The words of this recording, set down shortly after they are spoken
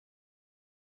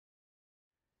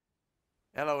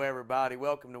Hello, everybody.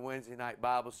 Welcome to Wednesday Night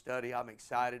Bible Study. I'm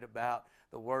excited about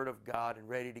the Word of God and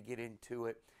ready to get into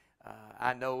it.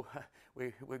 I know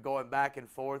we're going back and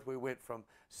forth. We went from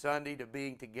Sunday to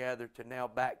being together to now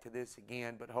back to this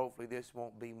again, but hopefully this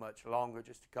won't be much longer,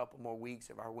 just a couple more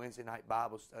weeks of our Wednesday Night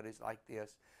Bible Studies like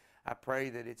this. I pray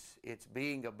that it's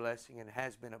being a blessing and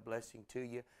has been a blessing to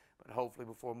you, but hopefully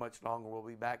before much longer we'll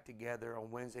be back together on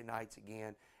Wednesday nights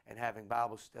again and having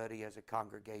Bible study as a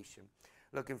congregation.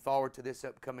 Looking forward to this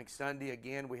upcoming Sunday.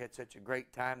 Again, we had such a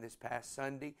great time this past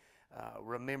Sunday.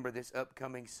 Remember this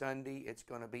upcoming Sunday, it's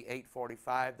going to be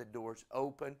 8:45. The doors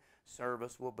open.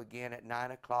 Service will begin at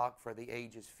 9 o'clock for the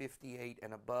ages 58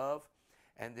 and above.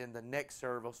 And then the next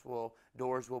service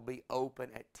doors will be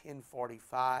open at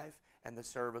 10:45. And the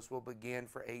service will begin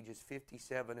for ages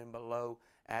 57 and below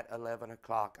at 11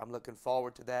 o'clock. I'm looking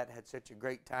forward to that. Had such a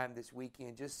great time this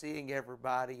weekend just seeing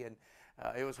everybody, and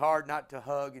it was hard not to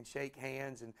hug and shake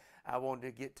hands, and I wanted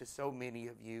to get to so many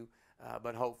of you,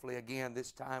 but hopefully again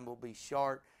this time will be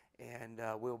short, and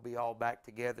we'll be all back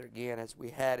together again as we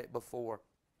had it before.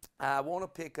 I want to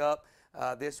pick up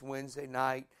this Wednesday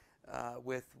night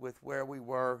with where we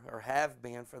were or have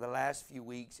been for the last few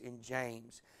weeks in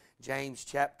James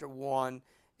chapter 1,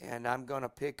 and I'm going to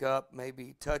pick up,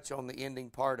 maybe touch on the ending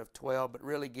part of 12, but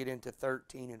really get into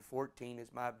 13 and 14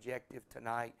 is my objective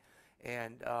tonight.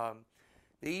 And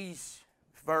these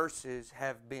verses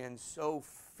have been so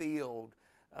filled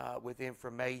with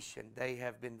information. They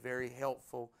have been very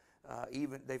helpful.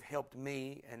 Even they've helped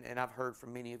me, and I've heard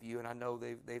from many of you, and I know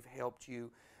they've helped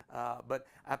you. But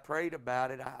I prayed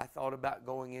about it. I thought about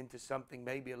going into something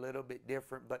maybe a little bit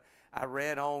different, but I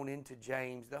read on into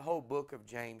James, the whole book of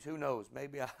James. Who knows?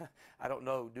 Maybe I don't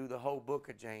know, do the whole book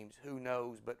of James. Who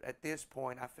knows? But at this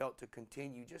point, I felt to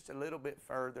continue just a little bit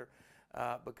further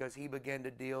because he began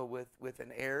to deal with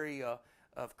an area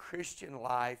of Christian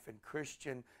life and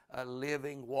Christian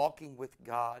living, walking with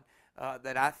God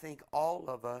that I think all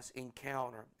of us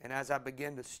encounter. And as I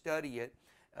began to study it,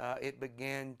 it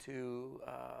began to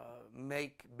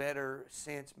make better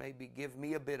sense, maybe give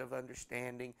me a bit of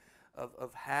understanding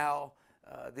of how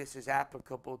this is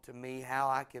applicable to me, how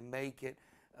I can make it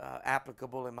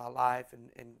applicable in my life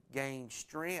and gain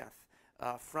strength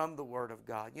from the Word of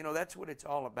God. You know, that's what it's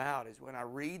all about, is when I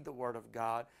read the Word of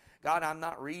God, I'm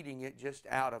not reading it just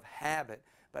out of habit,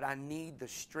 but I need the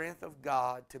strength of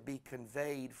God to be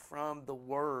conveyed from the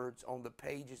words on the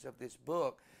pages of this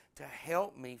book to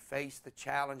help me face the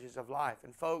challenges of life.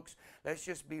 And folks, let's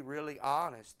just be really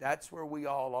honest. That's where we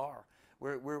all are.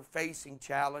 We're facing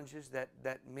challenges that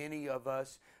many of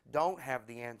us don't have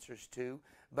the answers to,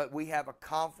 but we have a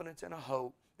confidence and a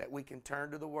hope that we can turn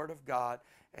to the Word of God,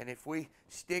 and if we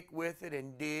stick with it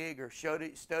and dig or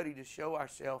study to show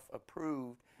ourselves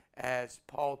approved, as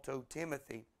Paul told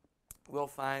Timothy, we'll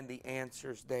find the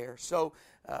answers there. So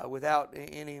without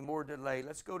any more delay,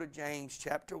 let's go to James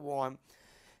chapter 1.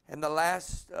 And the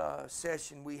last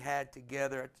session we had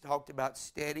together, I talked about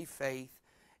steady faith,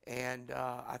 and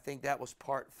I think that was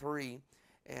part 3.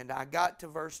 And I got to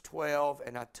verse 12,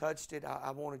 and I touched it. I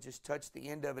want to just touch the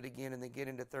end of it again and then get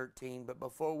into 13. But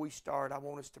before we start, I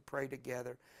want us to pray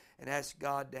together and ask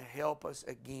God to help us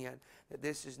again, that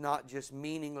this is not just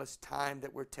meaningless time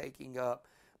that we're taking up,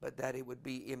 but that it would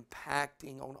be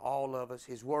impacting on all of us.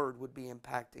 His Word would be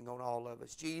impacting on all of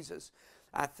us. Jesus,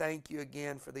 I thank you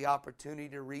again for the opportunity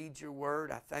to read your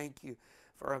Word. I thank you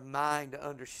for a mind to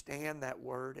understand that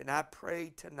Word. And I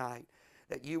pray tonight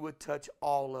that you would touch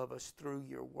all of us through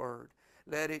your Word.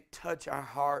 Let it touch our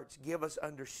hearts. Give us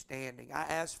understanding. I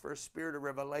ask for a spirit of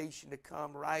revelation to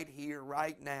come right here,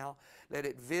 right now. Let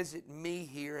it visit me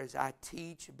here as I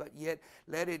teach, but yet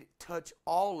let it touch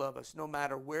all of us no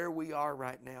matter where we are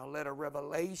right now. Let a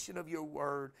revelation of your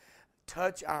Word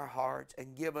touch our hearts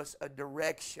and give us a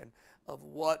direction of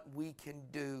what we can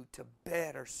do to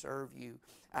better serve you.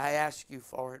 I ask you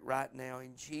for it right now.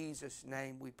 In Jesus'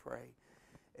 name we pray.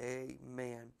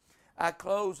 Amen. I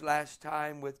closed last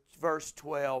time with verse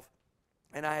 12,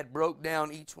 and I had broke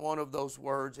down each one of those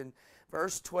words. And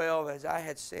verse 12, as I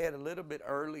had said a little bit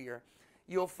earlier,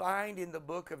 you'll find in the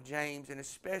book of James, and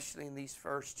especially in these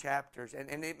first chapters,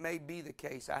 and it may be the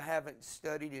case, I haven't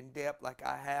studied in depth like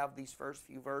I have these first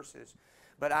few verses,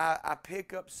 but I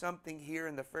pick up something here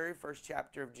in the very first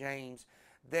chapter of James.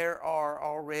 There are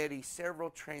already several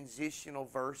transitional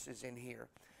verses in here.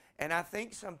 And I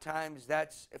think sometimes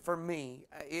that's, for me,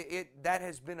 that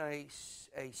has been a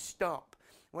stump.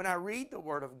 When I read the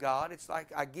Word of God, it's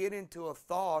like I get into a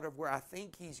thought of where I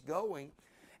think He's going,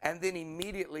 and then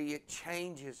immediately it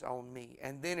changes on me.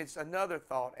 And then it's another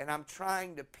thought, and I'm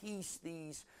trying to piece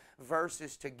these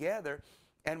verses together.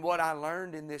 And what I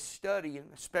learned in this study, and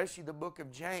especially the book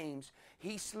of James,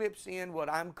 he slips in what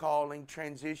I'm calling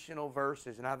transitional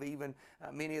verses. And I've even,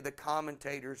 many of the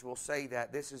commentators will say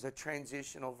that this is a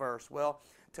transitional verse. Well,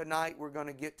 tonight we're going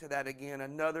to get to that again,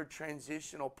 another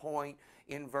transitional point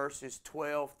in verses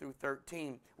 12 through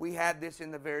 13. We had this in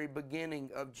the very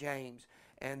beginning of James,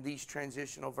 and these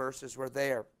transitional verses were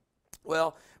there.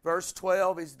 Well, verse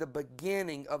 12 is the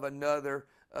beginning of another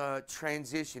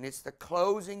transition. It's the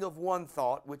closing of one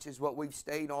thought, which is what we've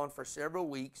stayed on for several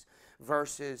weeks,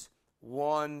 verses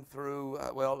 1 through,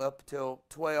 up till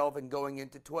 12 and going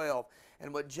into 12.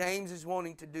 And what James is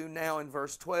wanting to do now in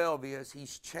verse 12 is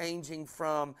he's changing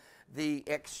from the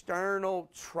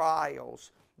external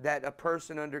trials that a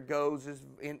person undergoes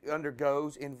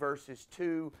in verses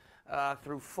 2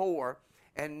 through 4.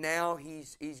 And now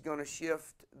he's going to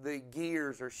shift the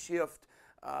gears, or shift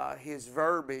his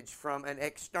verbiage from an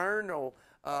external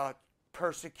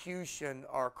persecution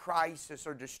or crisis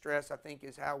or distress, I think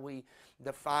is how we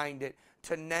defined it,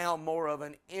 to now more of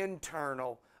an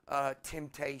internal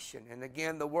temptation. And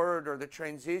again, the word, or the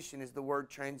transition, is the word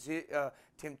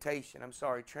temptation. I'm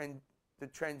sorry, the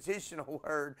transitional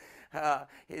word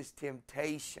is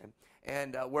temptation.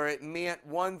 And where it meant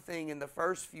one thing in the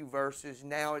first few verses,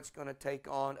 now it's going to take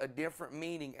on a different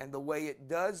meaning. And the way it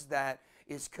does that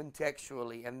is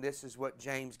contextually. And this is what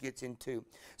James gets into.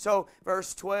 So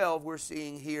verse 12, we're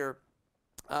seeing here,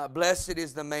 blessed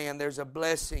is the man. There's a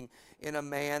blessing in a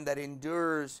man that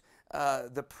endures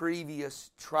the previous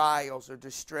trials or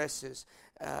distresses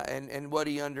and what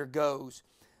he undergoes.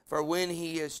 For when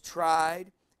he is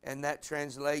tried, and that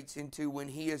translates into when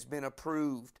he has been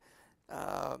approved.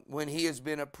 When he has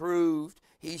been approved,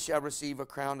 he shall receive a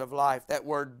crown of life. That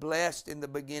word blessed in the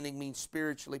beginning means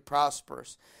spiritually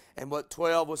prosperous. And what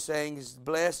 12 was saying is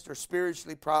blessed or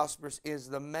spiritually prosperous is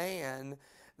the man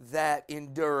that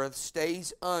endureth,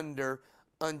 stays under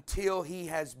until he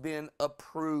has been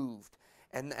approved.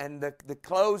 And the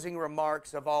closing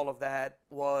remarks of all of that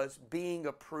was being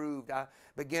approved. I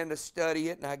began to study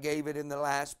it, and I gave it in the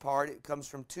last part. It comes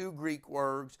from two Greek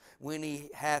words, when he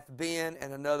hath been,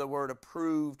 and another word,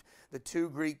 approved. The two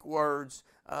Greek words,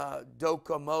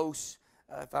 dokimos,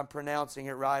 if I'm pronouncing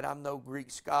it right, I'm no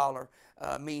Greek scholar,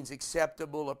 means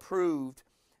acceptable, approved.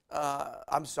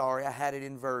 I'm sorry, I had it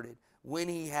inverted. When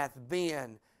he hath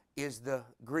been is the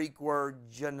Greek word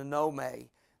genome.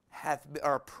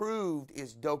 Approved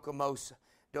is dokimos.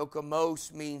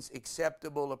 Dokimos means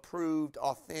acceptable, approved,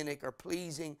 authentic, or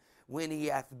pleasing. When he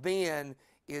hath been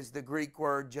is the Greek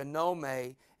word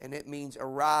genome, and it means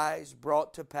arise,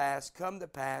 brought to pass, come to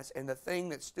pass. And the thing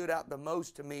that stood out the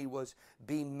most to me was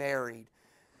be married.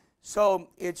 So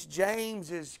it's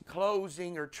James's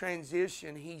closing or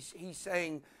transition. He's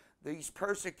saying these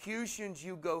persecutions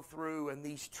you go through and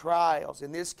these trials.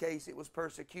 In this case, it was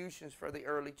persecutions for the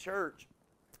early church.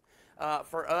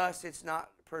 For us, it's not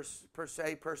per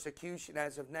se persecution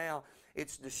as of now.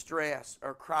 It's distress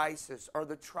or crisis or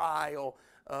the trial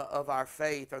of our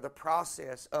faith, or the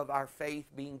process of our faith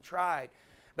being tried.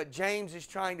 But James is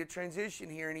trying to transition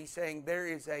here, and he's saying there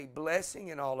is a blessing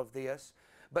in all of this,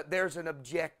 but there's an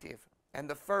objective. And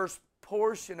the first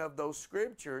portion of those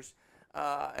scriptures,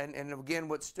 and again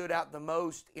what stood out the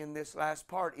most in this last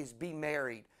part, is be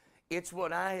married. It's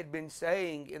what I had been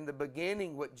saying in the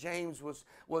beginning, what James was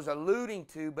alluding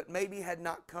to, but maybe had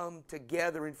not come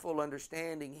together in full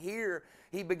understanding. Here,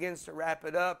 he begins to wrap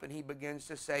it up, and he begins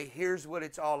to say, here's what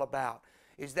it's all about,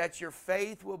 is that your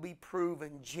faith will be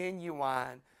proven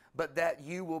genuine, but that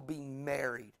you will be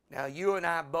married. Now, you and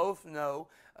I both know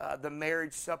the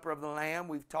marriage supper of the Lamb.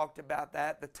 We've talked about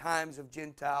that. The times of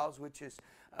Gentiles, which is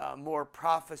more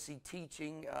prophecy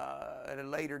teaching at a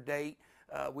later date.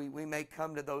 We may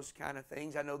come to those kind of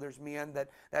things. I know there's men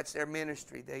that's their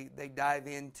ministry. They dive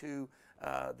into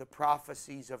the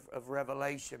prophecies of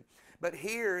Revelation. But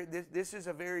here, this is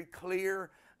a very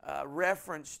clear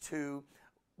reference to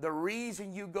the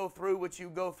reason you go through what you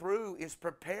go through is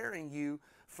preparing you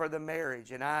for the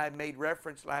marriage. And I made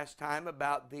reference last time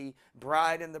about the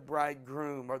bride and the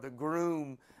bridegroom, or the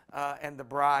groom and the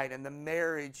bride, and the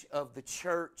marriage of the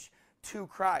church to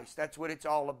Christ. That's what it's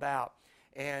all about.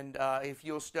 And if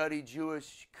you'll study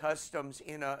Jewish customs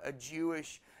in a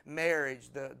Jewish marriage,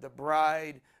 the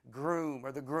bridegroom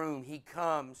or the groom, he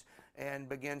comes and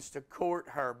begins to court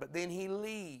her. But then he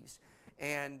leaves,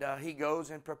 and he goes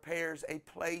and prepares a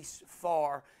place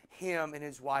for him and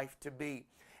his wife to be.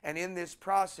 And in this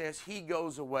process, he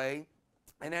goes away,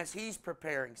 and as he's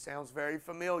preparing, sounds very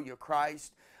familiar,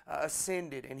 Christ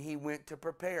ascended, and he went to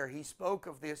prepare. He spoke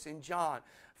of this in John.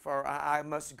 For I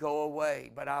must go away,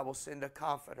 but I will send a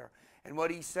comforter. And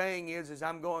what he's saying is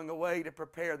I'm going away to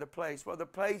prepare the place. Well, the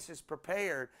place is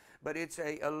prepared, but it's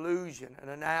an illusion, an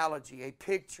analogy, a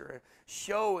picture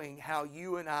showing how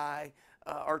you and I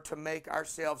are to make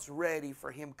ourselves ready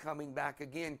for him coming back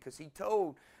again. Because he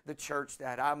told the church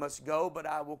that, I must go, but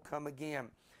I will come again.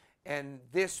 And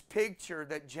this picture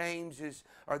that James is,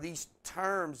 or these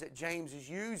terms that James is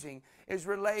using, is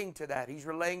relating to that. He's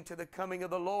relating to the coming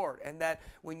of the Lord. And that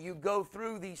when you go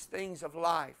through these things of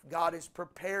life, God is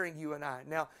preparing you and I.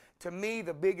 Now, to me,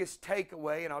 the biggest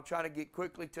takeaway, and I'll try to get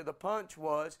quickly to the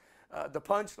punchline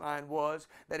was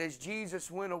that as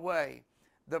Jesus went away,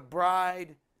 the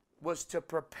bride was to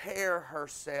prepare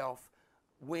herself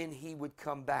when he would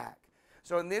come back.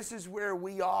 So, and this is where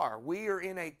we are. We are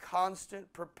in a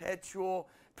constant, perpetual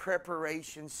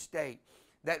preparation state.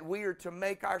 That we are to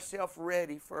make ourselves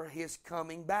ready for his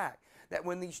coming back. That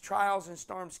when these trials and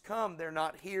storms come, they're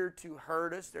not here to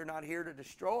hurt us. They're not here to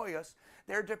destroy us.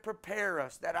 They're to prepare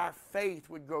us, that our faith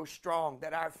would grow strong.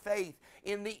 That our faith,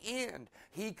 in the end,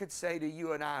 he could say to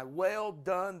you and I, well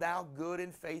done, thou good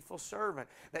and faithful servant.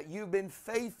 That you've been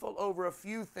faithful over a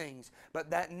few things, but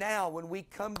that now when we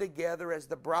come together as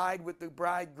the bride with the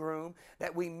bridegroom,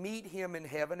 that we meet him in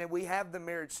heaven and we have the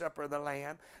marriage supper of the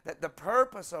Lamb, that the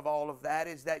purpose of all of that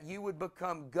is that you would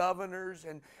become governors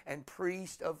and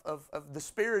priests of the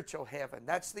spiritual heaven.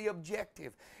 That's the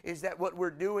objective, is that what we're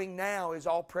doing now is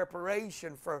all preparation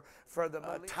for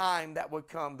the time that would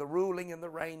come, the ruling and the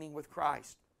reigning with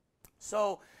Christ.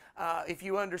 So if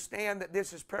you understand that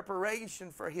this is preparation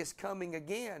for his coming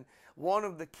again, one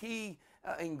of the key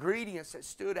ingredients that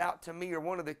stood out to me, or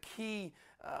one of the key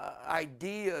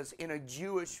ideas in a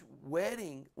Jewish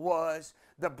wedding, was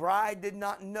the bride did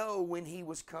not know when he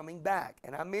was coming back.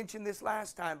 And I mentioned this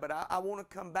last time, but I want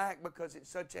to come back because it's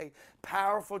such a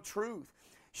powerful truth.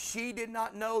 She did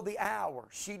not know the hour.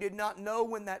 She did not know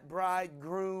when that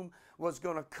bridegroom was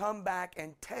going to come back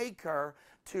and take her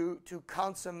to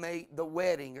consummate the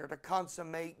wedding, or to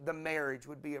consummate the marriage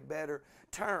would be a better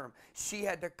term. She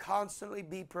had to constantly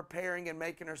be preparing and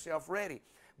making herself ready.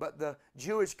 But the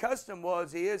Jewish custom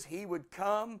is he would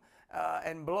come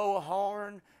and blow a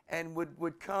horn and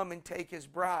would come and take his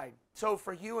bride. So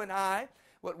for you and I,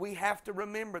 what we have to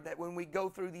remember, that when we go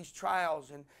through these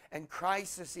trials and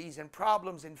crises and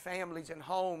problems in families and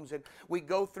homes, and we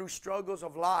go through struggles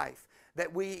of life, that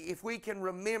if we can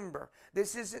remember,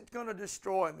 this isn't going to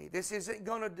destroy me.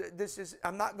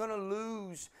 I'm not going to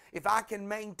lose. If I can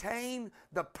maintain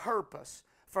the purpose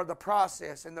for the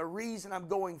process and the reason I'm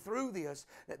going through this,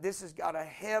 that this has got a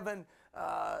heaven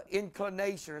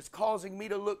inclination. It's causing me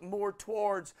to look more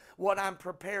towards what I'm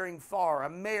preparing for, a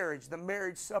marriage, the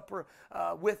marriage supper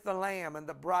with the Lamb and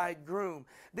the bridegroom.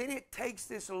 Then it takes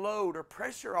this load or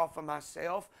pressure off of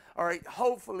myself, or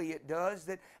hopefully it does,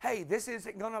 that, hey, this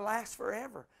isn't going to last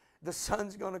forever. The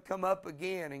sun's going to come up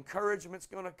again, encouragement's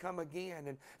going to come again,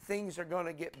 and things are going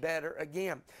to get better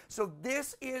again. So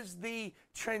this is the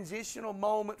transitional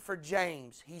moment for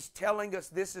James. He's telling us,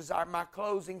 this is my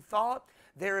closing thought.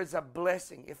 There is a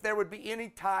blessing. If there would be any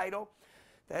title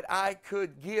that I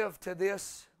could give to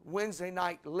this Wednesday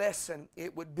night lesson,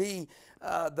 it would be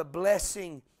the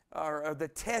blessing, or the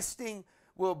testing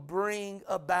will bring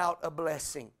about a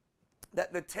blessing.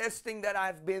 That the testing that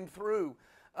I've been through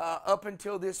up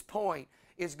until this point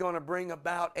is going to bring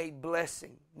about a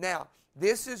blessing. Now,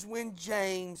 this is when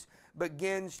James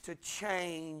begins to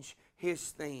change his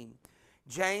theme.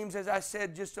 James, as I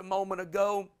said just a moment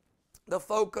ago, the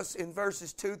focus in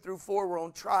verses 2 through 4 were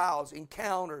on trials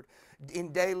encountered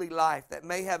in daily life that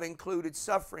may have included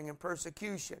suffering and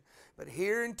persecution. But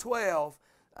here in 12,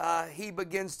 he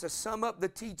begins to sum up the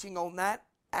teaching on that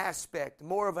aspect,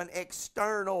 more of an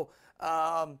external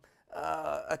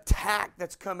attack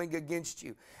that's coming against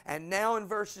you. And now in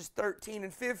verses 13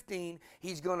 and 15,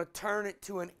 he's going to turn it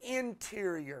to an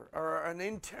interior or an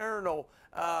internal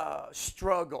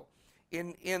struggle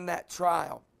in that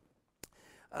trial.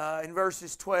 In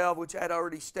verses 12, which I had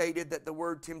already stated that the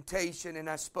word temptation, and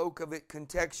I spoke of it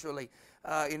contextually.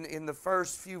 In the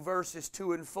first few verses,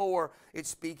 2 and 4, it's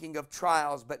speaking of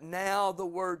trials. But now the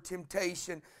word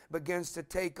temptation begins to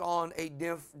take on a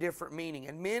different meaning.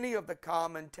 And many of the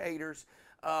commentators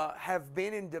have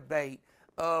been in debate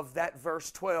of that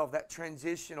verse 12, that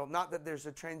transitional. Not that there's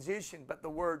a transition, but the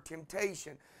word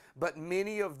temptation. But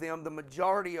many of them, the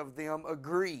majority of them,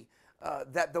 agree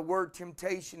that the word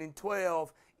temptation in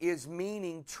 12 is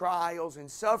meaning trials and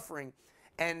suffering,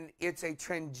 and it's a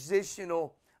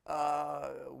transitional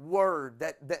word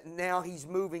that now he's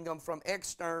moving them from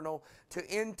external to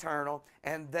internal,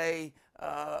 and they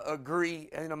agree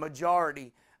in a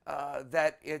majority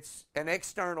that it's an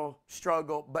external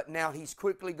struggle, but now he's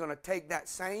quickly going to take that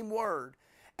same word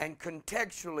and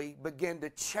contextually begin to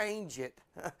change it,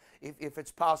 if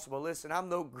it's possible. Listen, I'm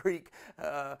no Greek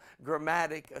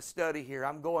grammatic study here.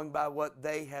 I'm going by what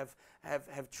they have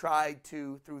tried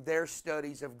to, through their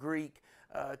studies of Greek,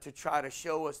 to try to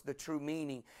show us the true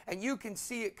meaning. And you can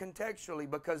see it contextually,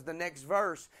 because the next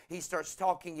verse, he starts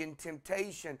talking in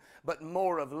temptation, but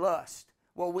more of lust.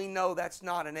 Well, we know that's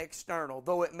not an external,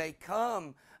 though it may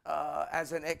come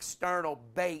as an external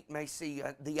bait, may see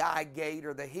the eye gate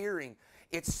or the hearing.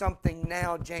 It's something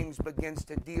now James begins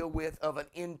to deal with of an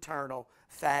internal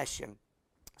fashion.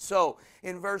 So,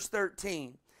 in verse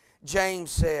 13,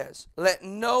 James says, let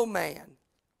no man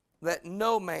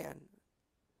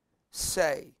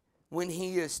say, when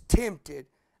he is tempted,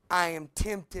 I am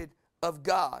tempted of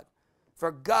God.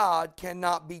 For God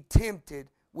cannot be tempted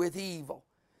with evil,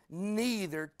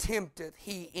 neither tempteth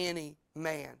he any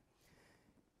man.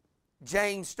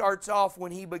 James starts off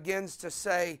when he begins to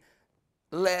say,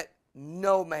 let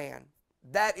no man.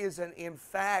 That is an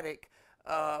emphatic,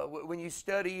 when you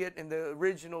study it in the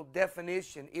original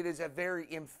definition, it is a very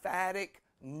emphatic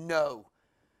no.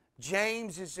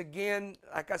 James is, again,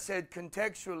 like I said,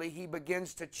 contextually, he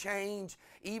begins to change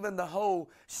even the whole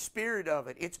spirit of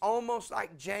it. It's almost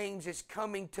like James is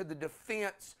coming to the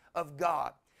defense of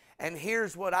God. And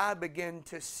here's what I begin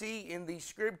to see in these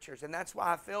scriptures, and that's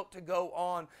why I felt to go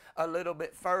on a little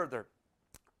bit further.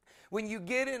 When you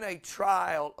get in a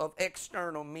trial of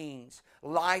external means,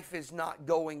 life is not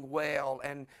going well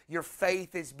and your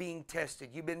faith is being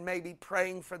tested. You've been maybe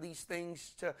praying for these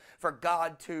things for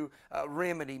God to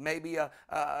remedy. Maybe a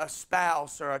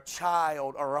spouse or a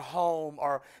child or a home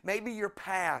or maybe your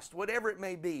past, whatever it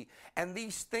may be. And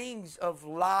these things of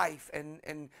life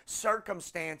and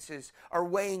circumstances are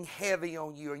weighing heavy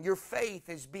on you and your faith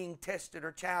is being tested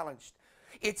or challenged.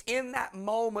 It's in that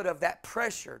moment of that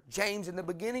pressure. James in the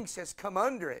beginning says, come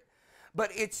under it. But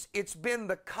it's been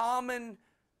the common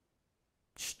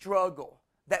struggle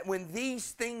that when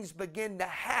these things begin to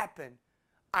happen,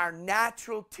 our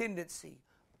natural tendency,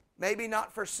 maybe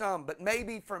not for some, but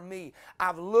maybe for me,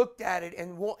 I've looked at it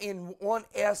and in one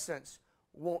essence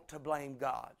want to blame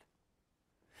God.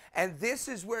 And this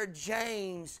is where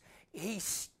James, he's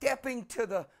stepping to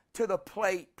the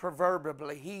plate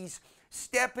proverbially. He's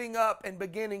stepping up and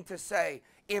beginning to say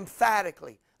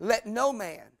emphatically, let no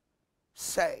man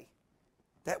say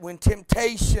that when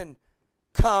temptation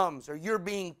comes or you're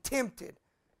being tempted,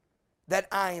 that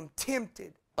I am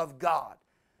tempted of God,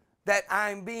 that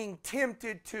I'm being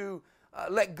tempted to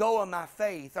let go of my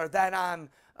faith, or that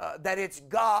it's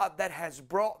God that has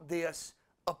brought this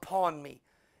upon me.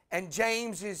 And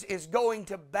James is going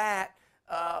to bat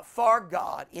for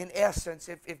God in essence,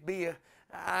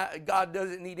 God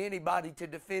doesn't need anybody to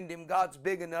defend him. God's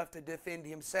big enough to defend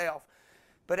himself.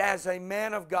 But as a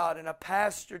man of God and a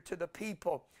pastor to the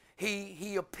people,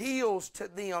 he appeals to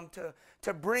them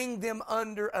to bring them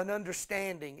under an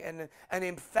understanding and an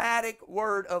emphatic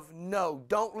word of no.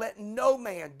 Don't let no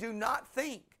man, do not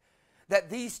think that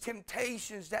these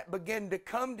temptations that begin to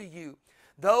come to you,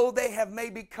 though they have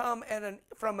maybe come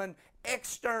from an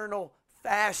external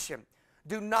fashion,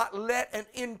 do not let an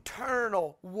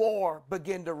internal war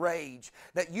begin to rage.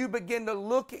 That you begin to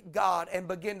look at God and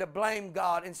begin to blame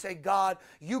God and say, God,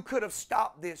 you could have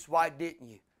stopped this. Why didn't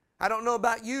you? I don't know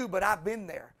about you, but I've been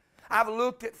there. I've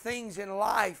looked at things in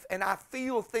life and I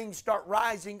feel things start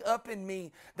rising up in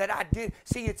me that I did.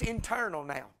 See, it's internal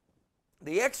now.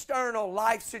 The external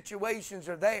life situations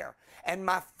are there. And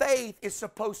my faith is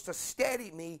supposed to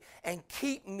steady me and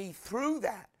keep me through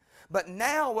that. But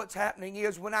now what's happening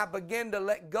is when I begin to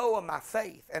let go of my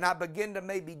faith and I begin to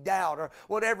maybe doubt or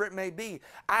whatever it may be,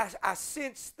 I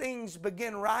sense things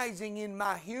begin rising in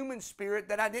my human spirit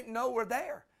that I didn't know were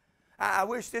there. I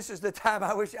wish this is the time,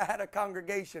 I wish I had a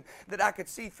congregation that I could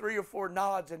see 3 or 4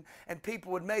 nods and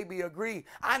people would maybe agree.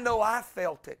 I know I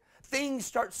felt it. Things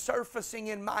start surfacing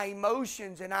in my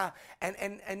emotions and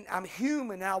I'm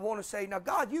human and I want to say, now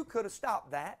God, you could have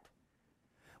stopped that.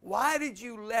 Why did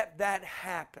you let that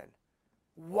happen?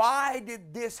 Why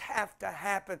did this have to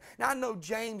happen? Now, I know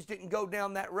James didn't go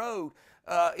down that road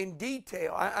in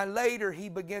detail. Later, he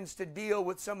begins to deal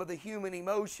with some of the human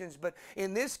emotions. But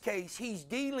in this case, he's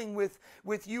dealing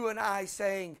with you and I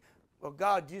saying, well,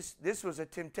 God, this was a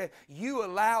temptation. You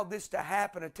allowed this to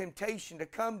happen, a temptation to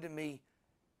come to me.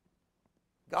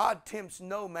 God tempts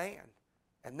no man.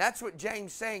 And that's what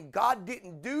James is saying. God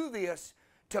didn't do this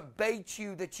to bait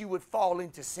you that you would fall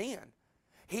into sin.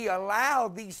 He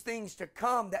allowed these things to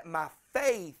come that my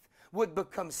faith would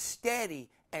become steady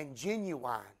and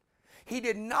genuine. He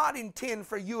did not intend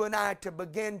for you and I to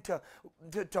begin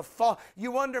to fall.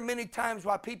 You wonder many times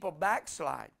why people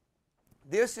backslide.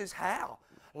 This is how.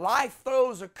 Life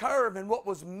throws a curve, and what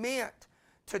was meant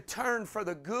to turn for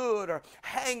the good or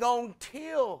hang on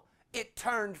till it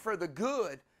turned for the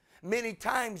good, many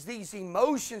times these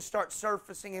emotions start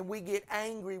surfacing and we get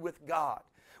angry with God.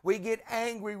 We get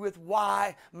angry with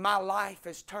why my life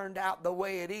has turned out the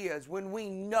way it is when we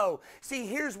know. See,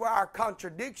 here's where our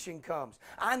contradiction comes.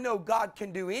 I know God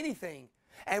can do anything.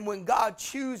 And when God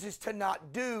chooses to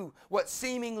not do what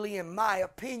seemingly, in my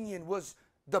opinion, was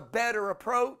the better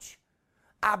approach,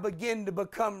 I begin to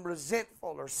become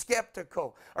resentful or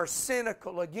skeptical or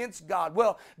cynical against God.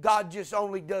 Well, God just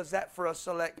only does that for a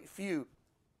select few.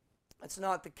 That's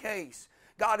not the case.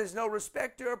 God is no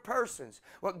respecter of persons.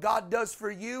 What God does for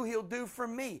you, He'll do for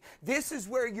me. This is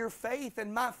where your faith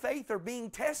and my faith are being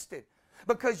tested.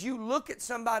 Because you look at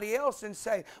somebody else and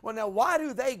say, well, now why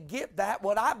do they get that,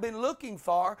 what I've been looking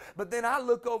for, but then I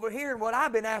look over here and what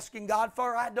I've been asking God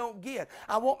for, I don't get.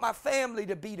 I want my family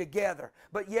to be together,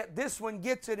 but yet this one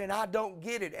gets it and I don't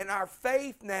get it. And our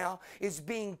faith now is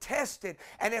being tested.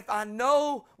 And if I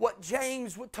know what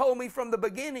James told me from the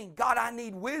beginning, God, I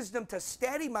need wisdom to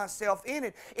steady myself in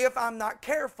it. If I'm not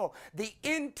careful, the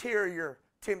interior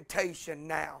temptation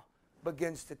now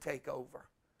begins to take over.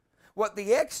 What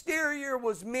the exterior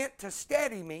was meant to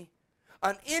steady me,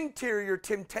 an interior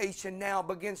temptation now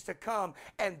begins to come,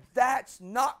 and that's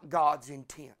not God's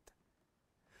intent.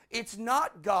 It's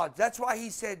not God's. That's why He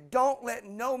said, don't let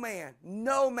no man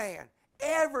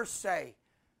ever say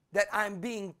that I'm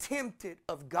being tempted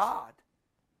of God.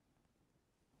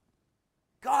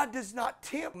 God does not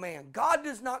tempt man. God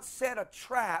does not set a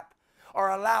trap or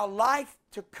allow life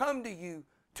to come to you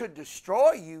to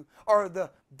destroy you, or the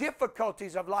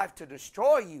difficulties of life to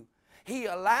destroy you. He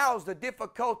allows the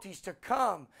difficulties to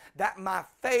come that my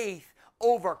faith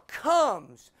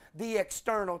overcomes the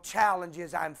external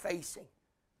challenges I'm facing.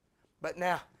 But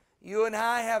now, you and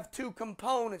I have two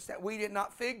components that we did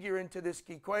not figure into this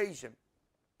equation.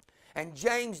 And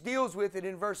James deals with it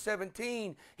in verse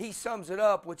 17. He sums it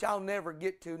up, which I'll never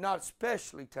get to, not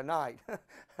especially tonight.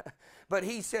 But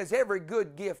he says every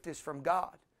good gift is from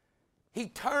God. He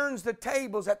turns the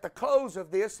tables at the close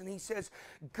of this and he says,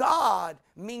 God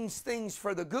means things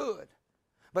for the good.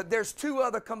 But there's two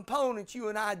other components you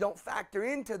and I don't factor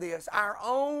into this. Our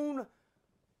own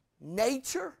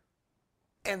nature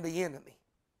and the enemy.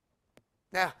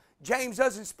 Now, James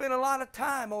doesn't spend a lot of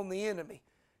time on the enemy.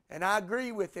 And I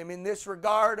agree with him in this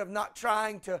regard of not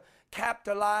trying to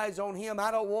capitalize on him.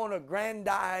 I don't want to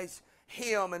aggrandize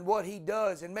him and what he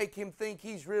does and make him think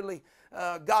he's really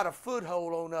got a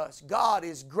foothold on us. God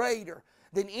is greater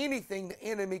than anything the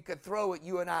enemy could throw at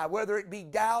you and I, whether it be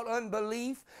doubt,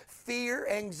 unbelief, fear,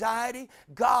 anxiety.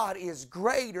 God is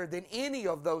greater than any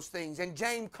of those things. And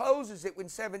James closes it when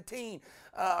 17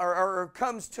 or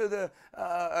comes to the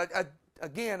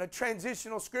again, a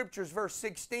transitional scriptures, verse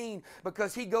 16,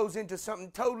 because he goes into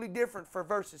something totally different for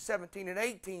verses 17 and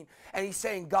 18, and he's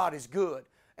saying God is good,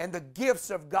 and the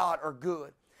gifts of God are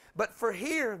good. But for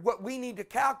here, what we need to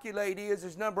calculate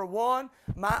is number one,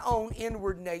 my own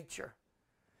inward nature,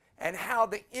 and how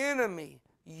the enemy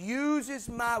uses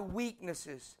my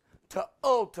weaknesses to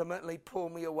ultimately pull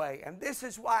me away. And this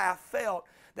is why I felt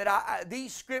that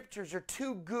these scriptures are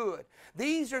too good.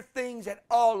 These are things that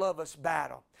all of us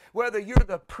battle. Whether you're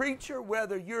the preacher,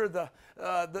 whether you're the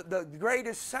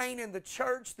greatest saint in the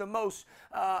church, the most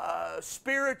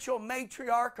spiritual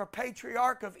matriarch or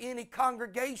patriarch of any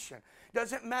congregation.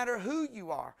 Doesn't matter who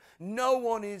you are. No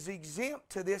one is exempt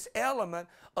to this element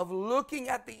of looking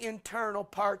at the internal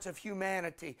parts of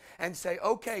humanity and say,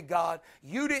 okay, God,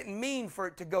 you didn't mean for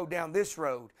it to go down this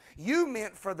road. You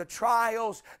meant for the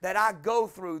trials that I go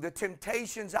through, the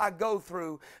temptations I go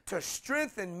through, to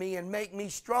strengthen me and make me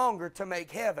stronger to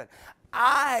make heaven.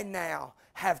 I now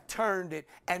have turned it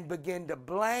and begin to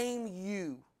blame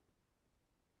you.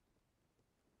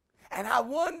 And I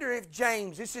wonder if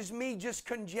James, this is me just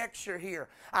conjecture here.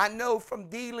 I know from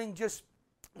dealing just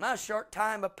my short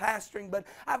time of pastoring, but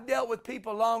I've dealt with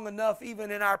people long enough,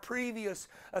 even in our previous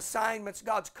assignments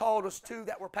God's called us to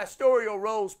that were pastoral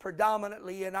roles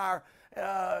predominantly in our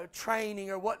training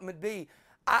or what it would be.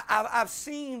 I've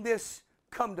seen this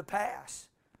come to pass.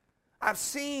 I've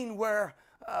seen where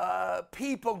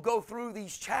people go through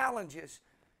these challenges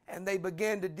and they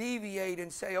begin to deviate and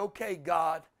say, okay,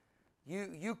 God,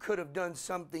 you could have done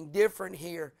something different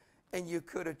here and you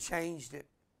could have changed it.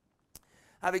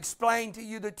 I've explained to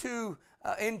you the two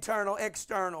internal,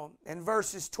 external. In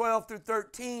verses 12 through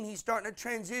 13, he's starting to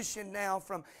transition now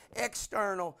from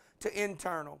external to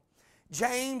internal.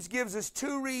 James gives us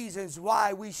two reasons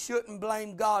why we shouldn't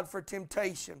blame God for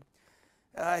temptation.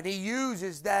 And he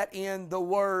uses that in the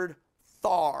word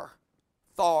thar.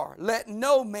 Thar. Let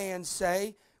no man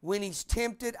say when he's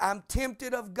tempted, I'm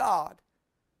tempted of God.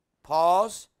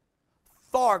 Pause.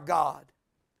 For God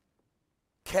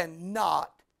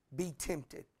cannot be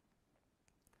tempted.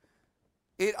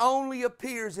 It only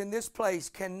appears in this place,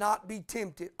 cannot be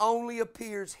tempted, only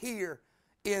appears here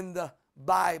in the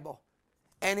Bible.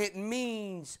 And it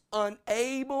means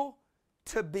unable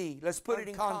to be. Let's put it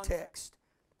in context.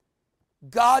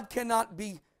 God cannot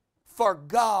be, for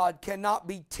God cannot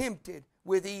be tempted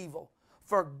with evil.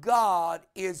 For God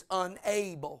is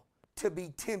unable to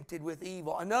be tempted with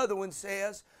evil. Another one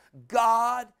says,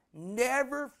 God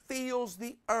never feels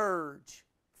the urge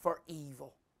for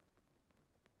evil.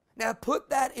 Now put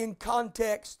that in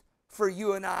context for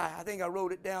you and I. I think I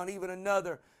wrote it down, even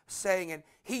another saying, and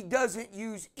He doesn't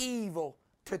use evil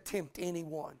to tempt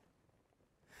anyone.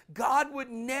 God would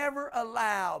never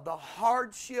allow the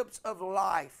hardships of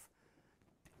life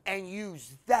and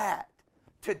use that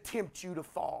to tempt you to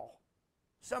fall.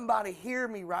 Somebody hear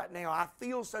me right now. I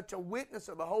feel such a witness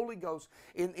of the Holy Ghost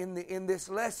in this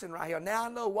lesson right here. Now I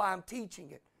know why I'm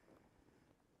teaching it.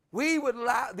 We would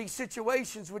allow, these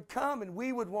situations would come and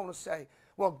we would want to say,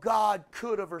 well, God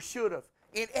could have or should have.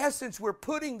 In essence, we're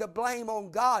putting the blame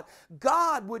on God.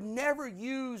 God would never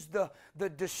use the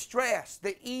distress,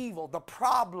 the evil, the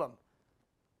problem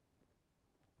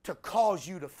to cause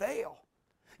you to fail.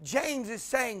 James is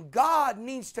saying God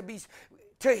needs to be,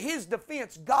 to his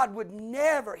defense, God would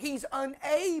never, He's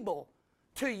unable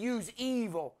to use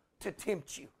evil to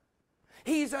tempt you.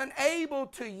 He's unable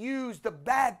to use the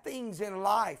bad things in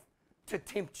life to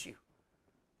tempt you.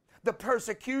 The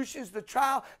persecutions, the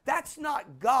trial, that's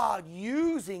not God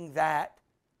using that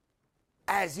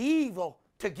as evil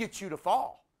to get you to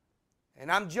fall.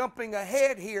 And I'm jumping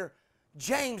ahead here.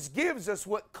 James gives us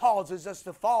what causes us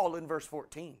to fall in verse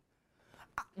 14.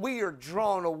 We are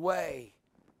drawn away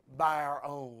by our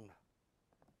own.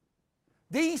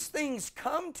 These things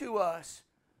come to us,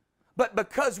 but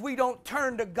because we don't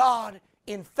turn to God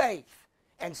in faith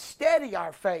and steady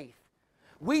our faith,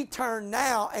 we turn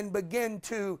now and begin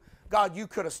to, God, you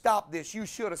could have stopped this. You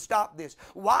should have stopped this.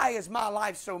 Why is my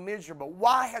life so miserable?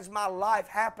 Why has my life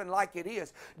happened like it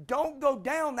is? Don't go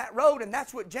down that road, and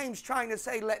that's what James is trying to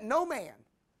say. Let no man.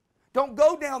 Don't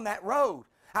go down that road.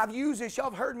 I've used this. Y'all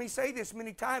have heard me say this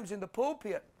many times in the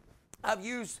pulpit. I've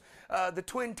used the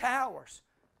Twin Towers.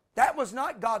 That was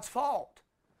not God's fault.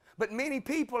 But many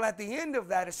people at the end of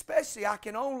that, especially, I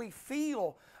can only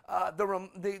feel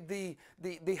the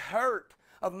hurt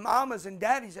of mamas and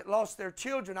daddies that lost their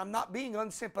children. I'm not being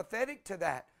unsympathetic to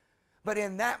that. But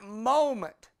in that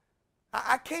moment,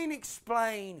 I can't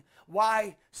explain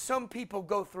why some people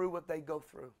go through what they go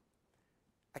through.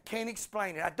 I can't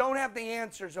explain it. I don't have the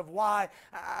answers of why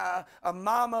a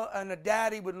mama and a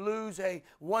daddy would lose a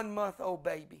 1-month-old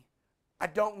baby. I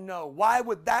don't know. Why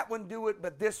would that one do it,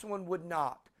 but this one would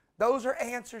not? Those are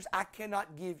answers I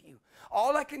cannot give you.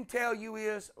 All I can tell you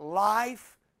is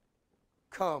life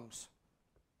comes.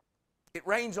 It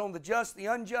rains on the just, the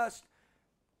unjust.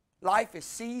 Life is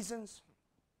seasons.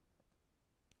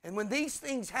 And when these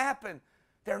things happen,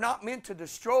 they're not meant to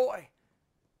destroy.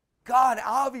 God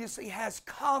obviously has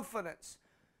confidence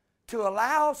to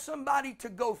allow somebody to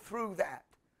go through that.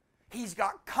 He's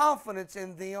got confidence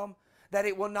in them that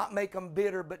it will not make them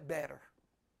bitter but better.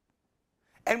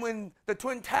 And when the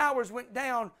Twin Towers went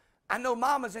down, I know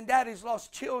mamas and daddies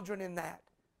lost children in that.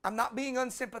 I'm not being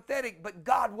unsympathetic, but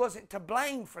God wasn't to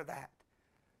blame for that.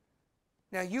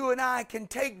 Now you and I can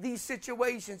take these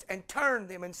situations and turn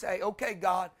them and say, okay,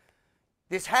 God,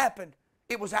 this happened.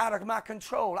 It was out of my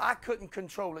control. I couldn't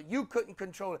control it. You couldn't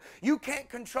control it. You can't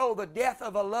control the death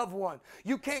of a loved one.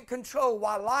 You can't control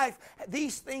why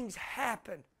these things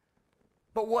happen.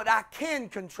 But what I can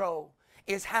control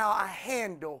is how I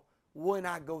handle when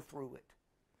I go through it.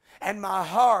 And my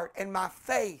heart and my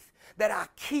faith, that I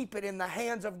keep it in the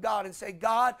hands of God and say,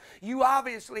 God, you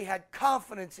obviously had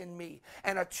confidence in me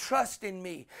and a trust in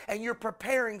me, and you're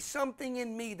preparing something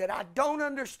in me that I don't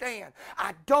understand.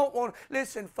 I don't want to.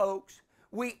 Listen, folks,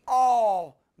 we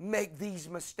all make these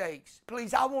mistakes.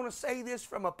 Please, I want to say this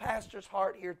from a pastor's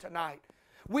heart here tonight.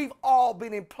 We've all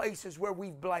been in places where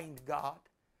we've blamed God.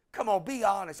 Come on, be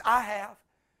honest. I have.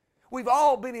 We've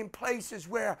all been in places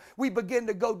where we begin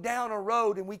to go down a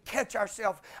road and we catch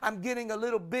ourselves. I'm getting a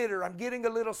little bitter. I'm getting a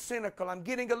little cynical. I'm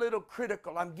getting a little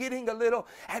critical. I'm getting a little,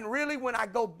 and really when I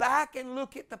go back and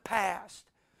look at the past,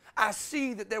 I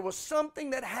see that there was something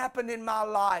that happened in my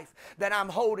life that I'm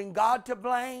holding God to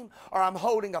blame, or I'm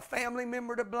holding a family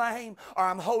member to blame, or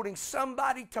I'm holding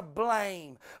somebody to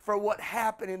blame for what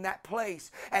happened in that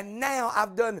place. And now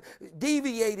I've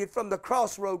deviated from the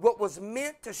crossroad, what was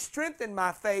meant to strengthen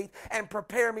my faith and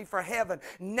prepare me for heaven.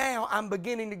 Now I'm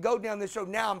beginning to go down this road.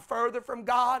 Now I'm further from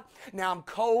God. Now I'm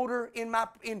colder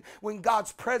when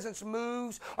God's presence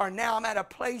moves, or now I'm at a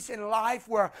place in life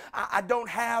where I don't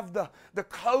have the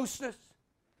closeness.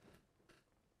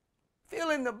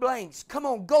 Fill in the blanks. Come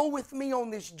on, go with me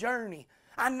on this journey.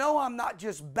 I know I'm not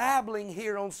just babbling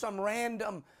here on some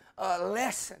random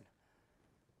lesson.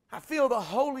 I feel the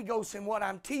Holy Ghost in what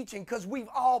I'm teaching, because we've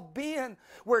all been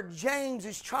where James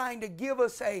is trying to give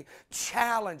us a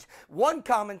challenge. One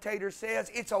commentator says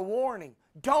it's a warning.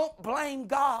 Don't blame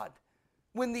God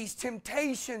when these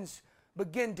temptations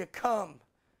begin to come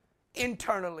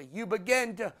internally. You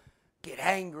begin to get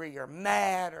angry or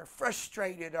mad or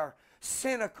frustrated or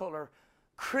cynical or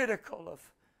critical of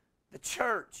the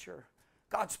church or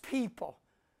God's people.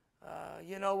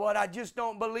 You know what? I just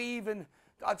don't believe in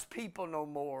God's people no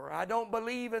more. I don't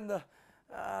believe in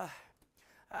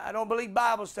I don't believe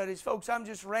Bible studies. Folks, I'm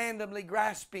just randomly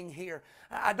grasping here.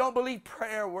 I don't believe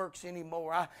prayer works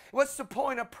anymore. What's the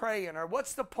point of praying? Or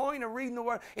what's the point of reading the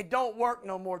Word? It don't work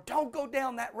no more. Don't go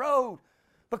down that road,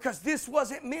 because this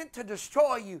wasn't meant to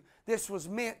destroy you. This was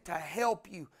meant to help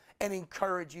you and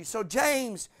encourage you. So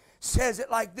James says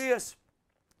it like this: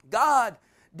 God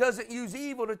doesn't use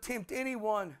evil to tempt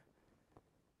anyone.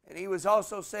 And he was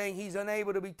also saying he's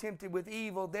unable to be tempted with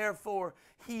evil, therefore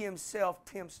he himself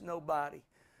tempts nobody.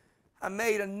 I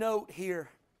made a note here,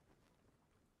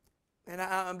 and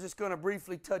I'm just going to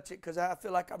briefly touch it because I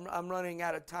feel like I'm running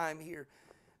out of time here.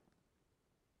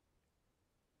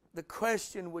 The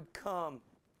question would come,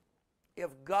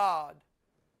 if God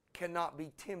cannot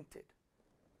be tempted.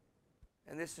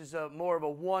 And this is more of a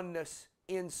oneness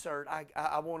insert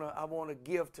I want to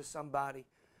give to somebody.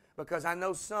 Because I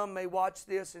know some may watch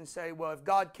this and say, well, if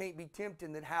God can't be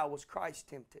tempted, then how was Christ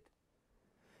tempted?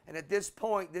 And at this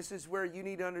point, this is where you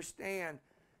need to understand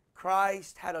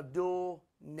Christ had a dual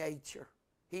nature.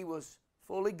 He was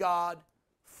fully God,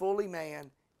 fully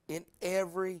man in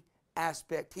every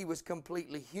aspect. He was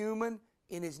completely human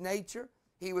in His nature.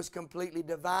 He was completely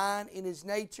divine in His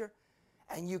nature.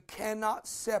 And you cannot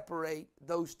separate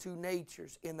those two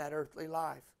natures in that earthly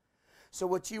life. So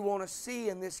what you want to see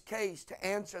in this case, to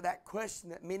answer that question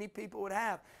that many people would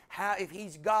have, if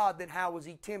He's God, then how was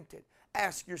He tempted?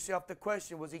 Ask yourself the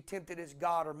question, was He tempted as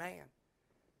God or man?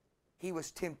 He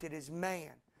was tempted as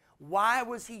man. Why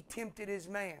was He tempted as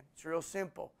man? It's real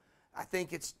simple. I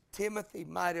think it's Timothy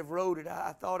might have wrote it.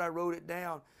 I thought I wrote it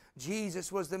down. Jesus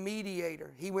was the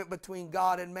mediator. He went between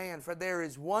God and man. For there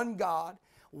is one God,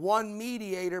 one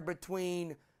mediator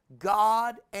between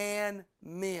God and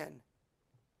men,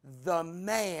 the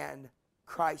man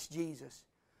Christ Jesus.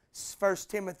 1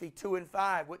 Timothy 2 and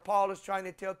 5. What Paul is trying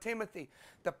to tell Timothy,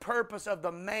 the purpose of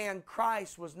the man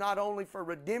Christ was not only for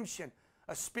redemption.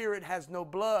 A spirit has no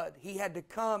blood. He had to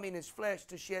come in His flesh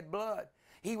to shed blood.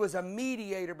 He was a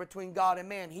mediator between God and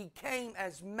man. He came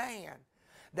as man,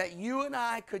 that you and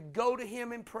I could go to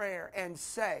Him in prayer and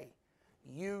say,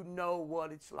 you know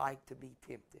what it's like to be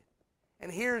tempted. And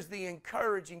here's the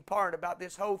encouraging part about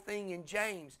this whole thing in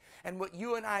James, and what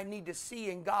you and I need to see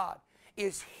in God,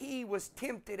 is He was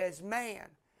tempted as man.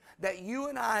 That you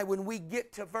and I, when we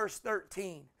get to verse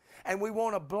 13, and we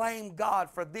want to blame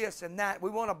God for this and that, we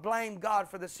want to blame God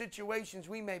for the situations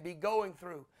we may be going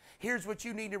through, here's what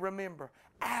you need to remember.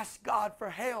 Ask God for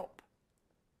help.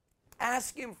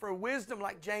 Ask Him for wisdom,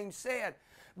 like James said.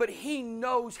 But He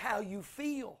knows how you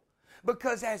feel.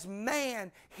 Because as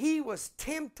man, He was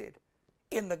tempted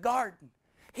in the garden.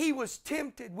 He was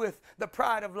tempted with the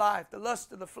pride of life, the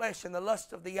lust of the flesh, and the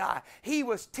lust of the eye. He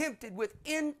was tempted with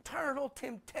internal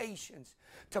temptations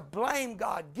to blame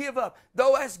God, give up.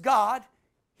 Though as God,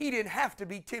 He didn't have to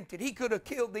be tempted. He could have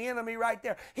killed the enemy right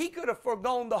there. He could have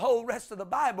foregone the whole rest of the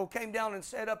Bible, came down and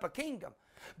set up a kingdom.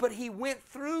 But He went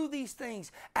through these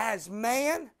things. As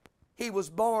man, He was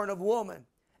born of woman.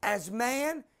 As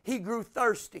man, He grew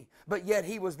thirsty, but yet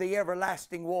He was the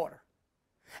everlasting water.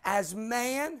 As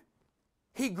man,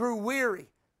 He grew weary,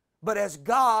 but as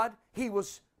God, He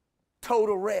was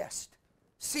total rest.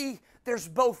 See, there's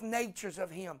both natures of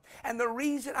Him. And the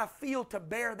reason I feel to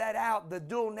bear that out, the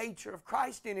dual nature of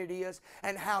Christ in it is,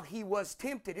 and how He was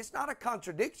tempted. It's not a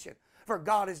contradiction, for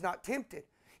God is not tempted.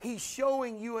 He's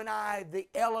showing you and I the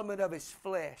element of His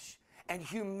flesh. and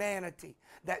humanity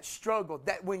that struggle,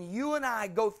 that when you and I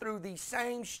go through these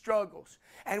same struggles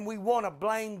and we want to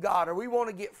blame God or we want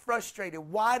to get frustrated,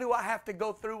 why do I have to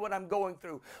go through what I'm going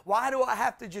through? Why do I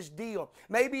have to just deal?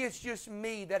 Maybe it's just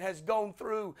me that has gone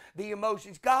through the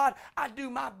emotions. God, I do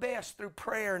my best through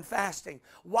prayer and fasting.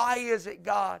 Why is it,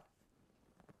 God?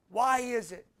 Why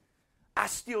is it I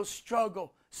still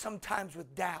struggle sometimes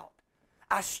with doubt?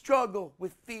 I struggle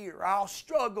with fear. I'll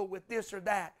struggle with this or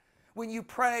that. When you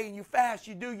pray and you fast,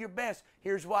 you do your best.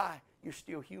 Here's why. You're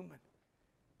still human.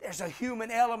 There's a human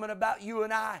element about you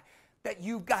and I that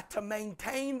you've got to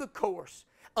maintain the course.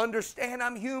 Understand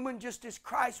I'm human just as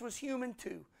Christ was human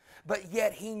too. But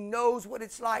yet He knows what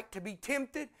it's like to be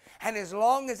tempted. And as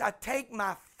long as I take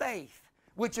my faith,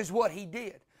 which is what He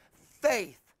did,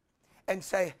 faith, and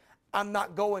say, I'm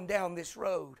not going down this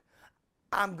road.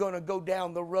 I'm going to go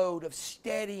down the road of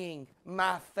steadying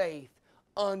my faith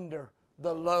under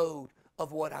the load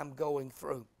of what I'm going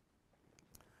through.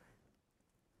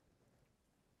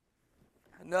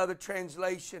 Another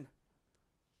translation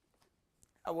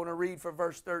I want to read for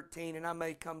verse 13, and I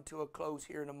may come to a close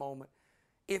here in a moment.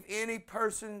 If any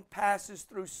person passes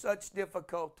through such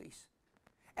difficulties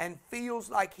and feels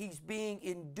like he's being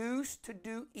induced to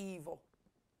do evil,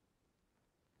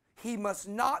 he must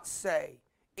not say,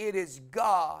 it is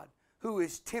God who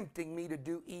is tempting me to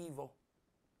do evil.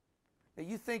 Now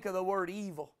you think of the word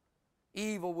evil.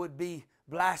 Evil would be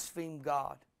blaspheme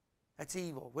God. That's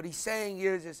evil. What he's saying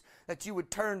is that you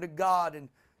would turn to God and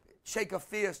shake a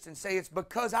fist and say, it's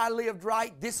because I lived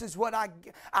right, this is what I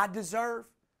deserve.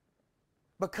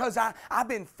 Because I've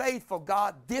been faithful,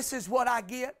 God, this is what I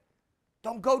get.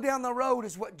 Don't go down the road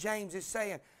is what James is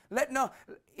saying.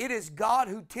 It is God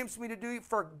who tempts me to do it,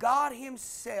 for God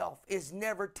Himself is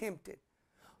never tempted,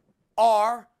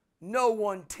 or no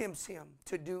one tempts Him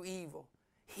to do evil.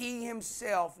 He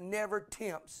Himself never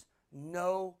tempts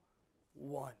no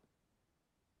one.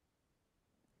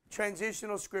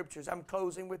 Transitional scriptures. I'm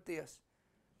closing with this.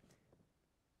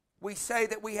 We say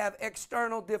that we have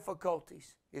external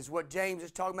difficulties, is what James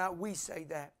is talking about. We say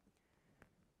that.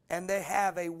 And they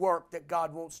have a work that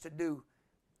God wants to do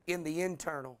in the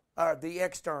internal, or the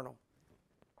external.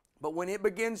 But when it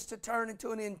begins to turn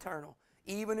into an internal,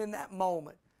 even in that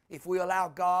moment, if we allow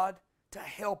God to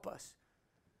help us,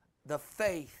 the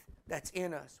faith that's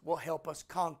in us will help us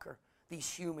conquer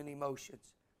these human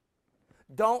emotions.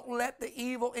 Don't let the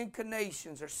evil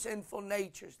inclinations or sinful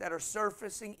natures that are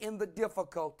surfacing in the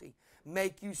difficulty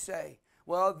make you say,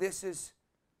 well, this is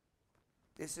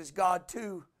God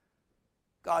too.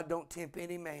 God don't tempt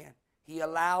any man. He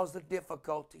allows the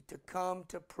difficulty to come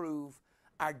to prove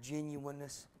our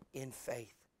genuineness in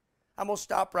faith. I'm going to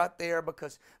stop right there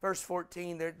because verse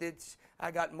 14,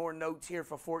 I got more notes here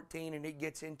for 14 and it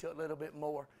gets into it a little bit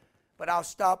more. But I'll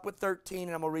stop with 13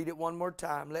 and I'm going to read it one more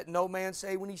time. Let no man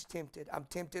say when he's tempted, I'm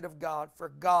tempted of God. For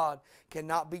God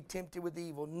cannot be tempted with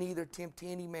evil, neither tempt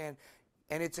any man.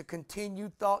 And it's a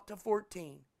continued thought to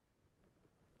 14.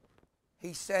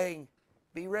 He's saying,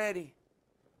 be ready.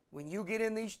 When you get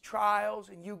in these trials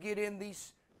and you get in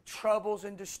these troubles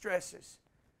and distresses,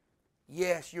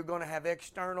 yes, you're going to have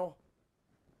external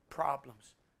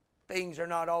problems. Things are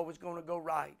not always going to go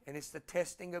right. And it's the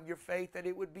testing of your faith that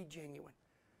it would be genuine.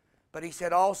 But he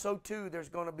said also, too, there's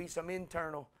going to be some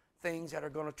internal things that are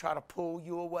going to try to pull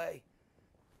you away,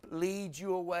 lead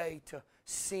you away to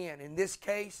sin. In this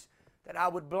case, that I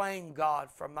would blame God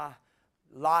for my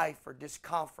life or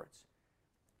discomforts.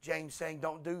 James saying,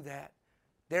 don't do that.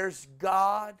 There's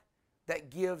God that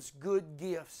gives good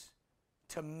gifts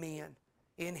to men.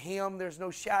 In Him, there's no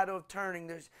shadow of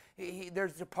turning.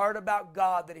 There's a part about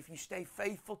God that if you stay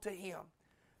faithful to Him,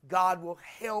 God will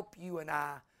help you and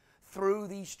I through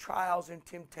these trials and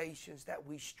temptations that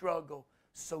we struggle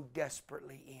so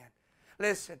desperately in.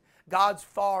 Listen, God's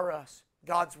for us.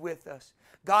 God's with us.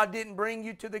 God didn't bring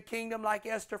you to the kingdom like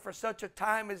Esther for such a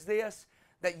time as this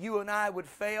that you and I would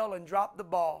fail and drop the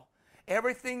ball.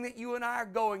 Everything that you and I are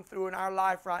going through in our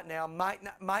life right now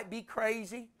might be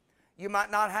crazy. You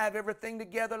might not have everything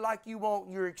together like you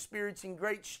want. You're experiencing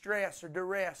great stress or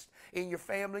duress in your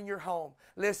family and your home.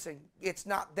 Listen, it's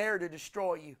not there to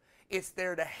destroy you. It's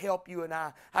there to help you and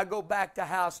I. I go back to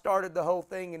how I started the whole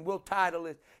thing, and we'll title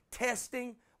it,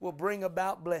 Testing Will Bring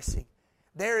About Blessing.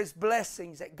 There is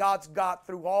blessings that God's got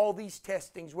through all these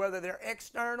testings, whether they're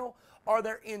external or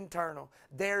they're internal,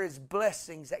 there is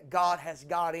blessings that God has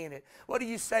got in it. What do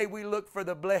you say we look for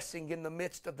the blessing in the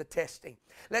midst of the testing?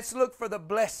 Let's look for the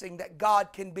blessing that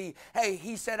God can be. Hey,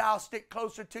 He said, I'll stick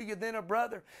closer to you than a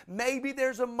brother. Maybe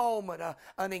there's a moment,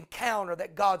 an encounter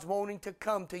that God's wanting to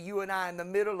come to you and I in the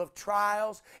middle of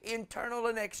trials, internal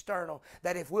and external,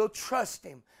 that if we'll trust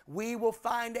Him, we will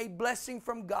find a blessing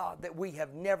from God that we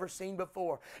have never seen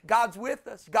before. God's with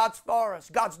us. God's for us.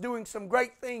 God's doing some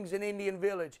great things in Indian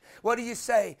Village. What do you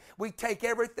say? We take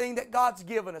everything that God's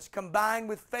given us, combined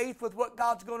with faith with what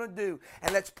God's going to do,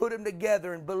 and let's put them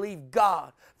together and believe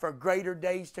God for greater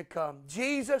days to come.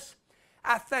 Jesus,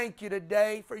 I thank you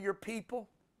today for your people.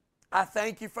 I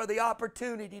thank you for the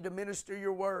opportunity to minister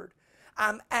your word.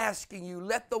 I'm asking you,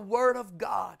 let the word of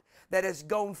God that has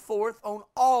gone forth on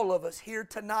all of us here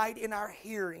tonight in our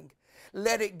hearing,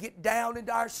 let it get down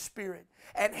into our spirit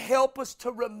and help us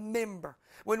to remember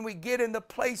when we get in the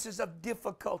places of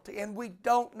difficulty and we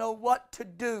don't know what to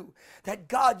do, that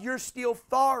God, you're still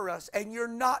for us and you're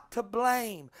not to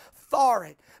blame for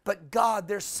it. But God,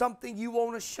 there's something you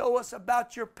want to show us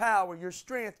about your power, your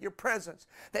strength, your presence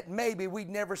that maybe we'd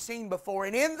never seen before.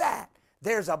 And in that,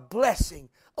 there's a blessing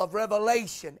of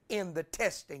revelation in the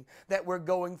testing that we're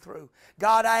going through.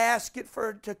 God, I ask it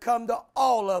to come to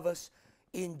all of us.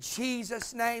 In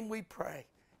Jesus' name we pray.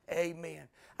 Amen.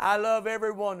 I love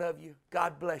every one of you.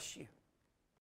 God bless you.